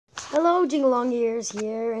Hello, Jingalong Ears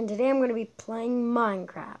here, and today I'm going to be playing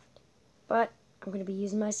Minecraft, but I'm going to be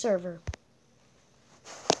using my server.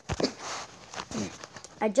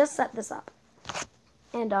 I just set this up,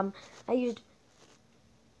 and I used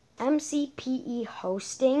mcpe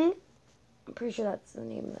hosting. I'm pretty sure that's the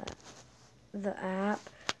name of the app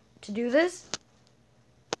to do this.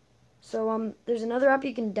 So there's another app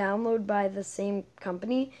you can download by the same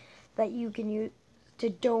company that you can use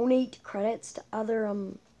to donate credits to other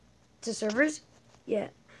to servers. Yeah.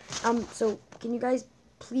 So can you guys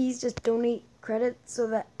please just donate credits so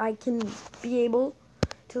that I can be able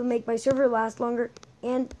to make my server last longer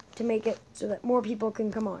and to make it so that more people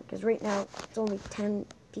can come on, because right now it's only 10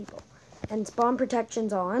 people. And spawn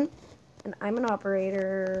protection's on, and I'm an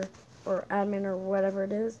operator or admin or whatever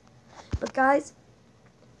it is. But guys,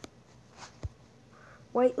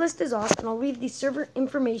 whitelist is off, and I'll leave the server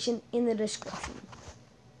information in the description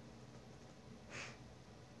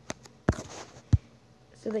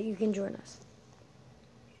so that you can join us.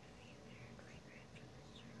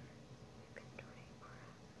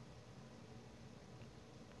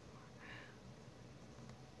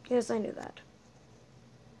 Yes, I knew that.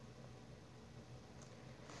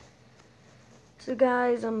 So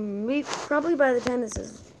guys, probably by the time this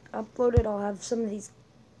is uploaded, I'll have some of these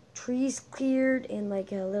trees cleared and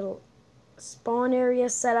like a little spawn area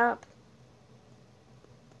set up.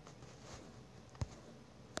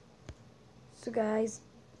 So guys,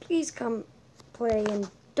 please come play and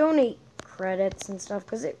donate credits and stuff,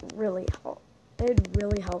 because it'd really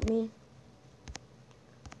help me.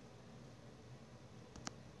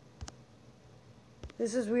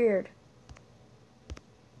 This is weird.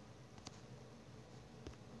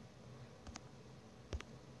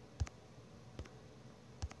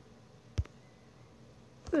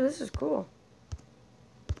 Ooh, this is cool.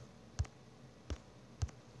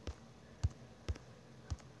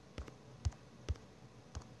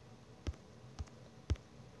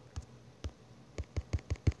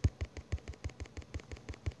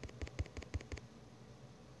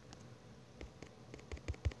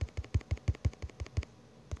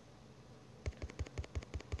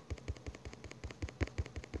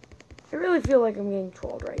 I really feel like I'm getting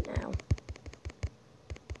trolled right now.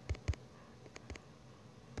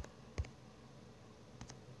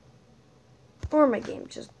 Or my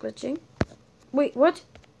game's just glitching. Wait, what?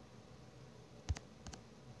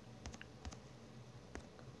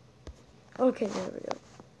 Okay, there we go.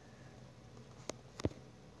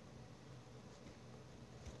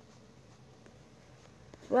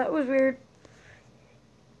 That was weird.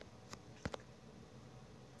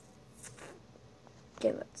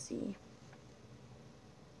 Okay, let's see.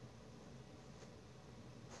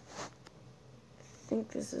 I think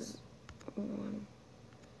this is one.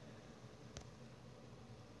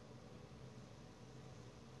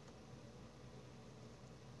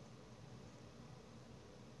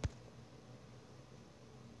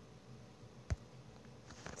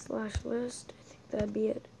 Slash list. I think that'd be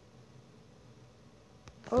it.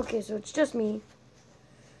 Okay, so it's just me.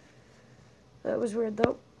 That was weird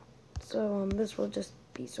though. So this will just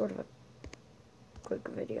be sort of a quick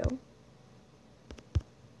video.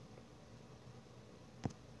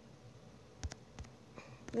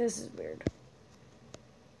 This is weird.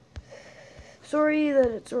 Sorry that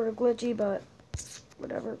it's sort of glitchy, but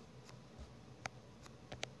whatever.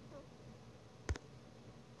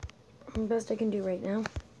 The best I can do right now.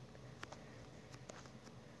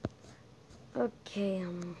 Okay,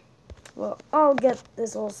 well, I'll get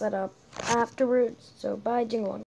this all set up afterwards, so bye, Jingalong.